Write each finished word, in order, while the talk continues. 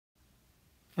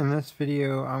In this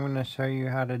video, I'm going to show you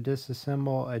how to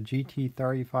disassemble a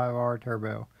GT35R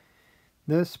turbo.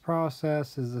 This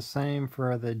process is the same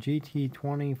for the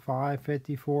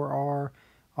GT2554R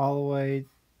all the way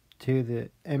to the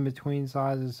in-between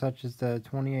sizes such as the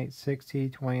 2860,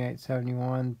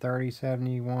 2871,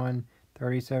 3071,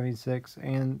 3076,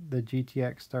 and the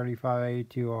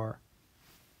GTX35R.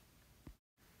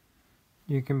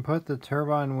 You can put the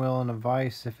turbine wheel in a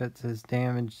vise if it's as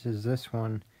damaged as this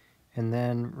one, and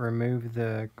then remove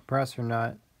the compressor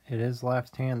nut. It is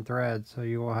left-hand thread, so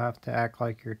you will have to act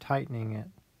like you're tightening it.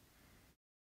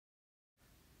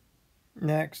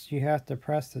 Next, you have to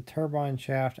press the turbine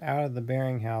shaft out of the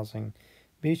bearing housing.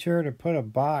 Be sure to put a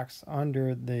box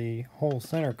under the whole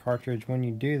center cartridge when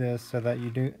you do this so that you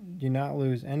do not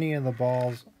lose any of the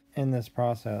balls in this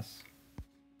process.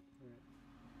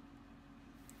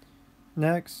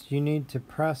 Next, you need to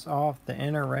press off the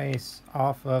inner race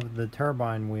off of the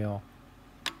turbine wheel.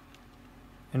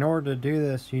 In order to do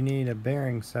this, you need a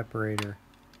bearing separator.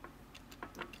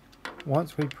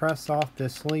 Once we press off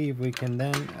this sleeve, we can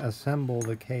then assemble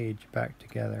the cage back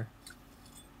together.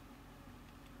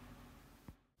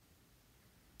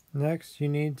 Next, you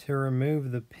need to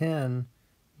remove the pin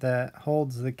that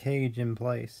holds the cage in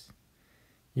place.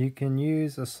 You can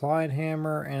use a slide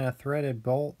hammer and a threaded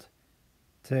bolt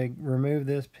to remove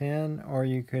this pin, or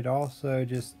you could also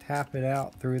just tap it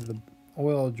out through the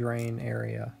oil drain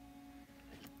area.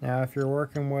 Now, if you're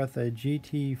working with a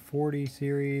GT40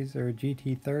 series or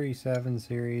GT37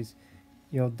 series,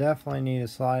 you'll definitely need a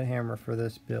slide hammer for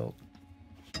this build.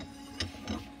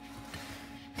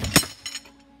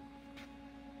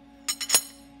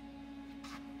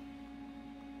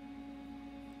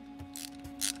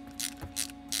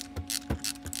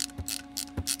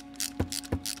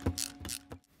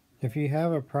 If you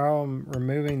have a problem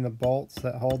removing the bolts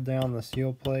that hold down the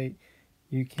seal plate,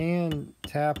 you can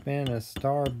tap in a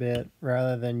star bit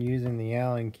rather than using the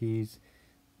Allen keys.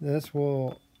 This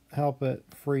will help it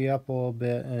free up a little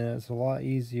bit, and it's a lot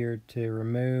easier to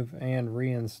remove and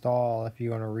reinstall if you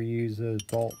want to reuse those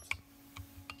bolts.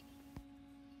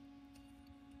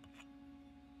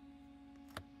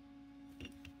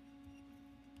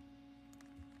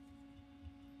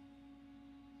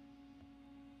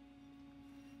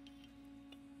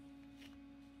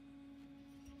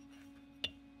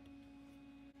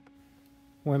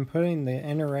 When putting the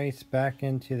inner race back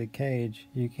into the cage,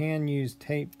 you can use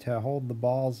tape to hold the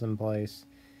balls in place.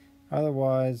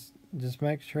 Otherwise, just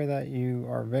make sure that you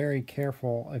are very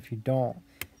careful if you don't.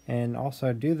 And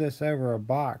also do this over a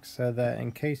box so that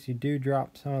in case you do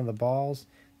drop some of the balls,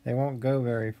 they won't go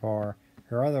very far.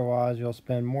 Or otherwise, you'll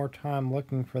spend more time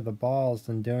looking for the balls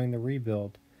than doing the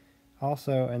rebuild.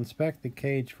 Also, inspect the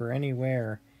cage for any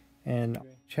wear and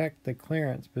check the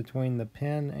clearance between the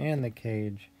pin and the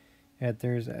cage. If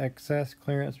there's excess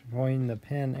clearance between the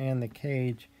pin and the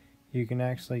cage, you can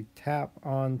actually tap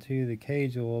onto the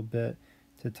cage a little bit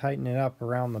to tighten it up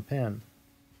around the pin.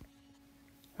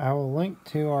 I will link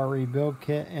to our rebuild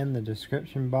kit in the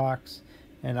description box,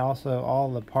 and also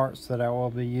all the parts that I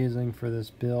will be using for this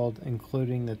build,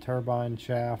 including the turbine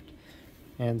shaft.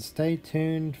 And stay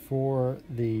tuned for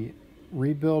the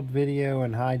rebuild video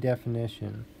in high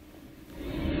definition.